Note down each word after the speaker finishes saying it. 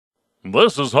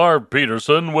This is Harve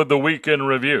Peterson with the Weekend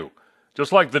Review.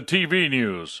 Just like the TV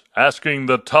news, asking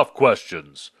the tough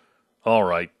questions. All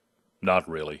right, not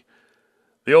really.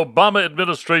 The Obama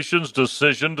administration's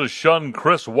decision to shun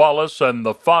Chris Wallace and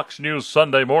the Fox News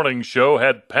Sunday morning show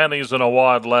had panties in a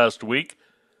wad last week.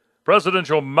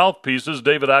 Presidential mouthpieces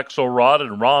David Axelrod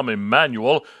and Rahm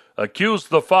Emanuel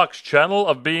accused the Fox channel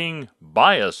of being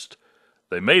biased.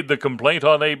 They made the complaint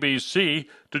on ABC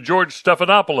to George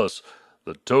Stephanopoulos,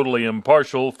 the totally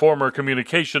impartial former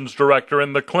communications director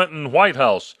in the Clinton White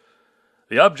House.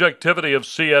 The objectivity of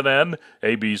CNN,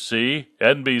 ABC,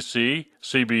 NBC,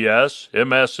 CBS,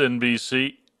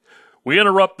 MSNBC. We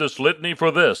interrupt this litany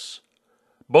for this.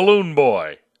 Balloon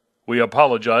Boy. We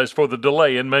apologize for the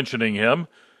delay in mentioning him.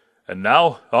 And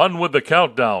now, on with the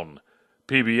countdown.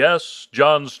 PBS,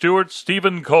 Jon Stewart,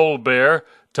 Stephen Colbert,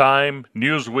 Time,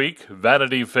 Newsweek,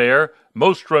 Vanity Fair,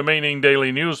 most remaining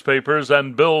daily newspapers,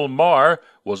 and Bill Maher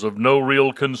was of no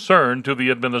real concern to the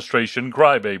administration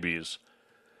crybabies.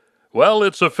 Well,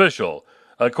 it's official.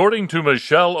 According to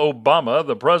Michele Obama,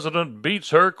 the president beats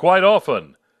her quite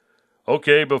often.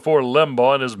 Okay, before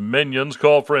Limbaugh and his minions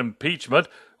call for impeachment,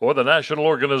 or the National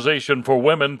Organization for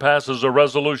Women passes a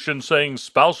resolution saying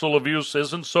spousal abuse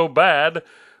isn't so bad,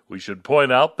 we should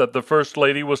point out that the First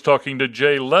Lady was talking to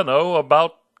Jay Leno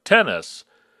about tennis.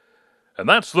 And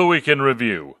that's the Weekend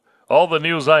Review. All the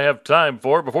news I have time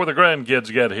for before the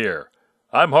grandkids get here.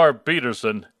 I'm Harve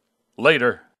Peterson.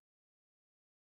 Later.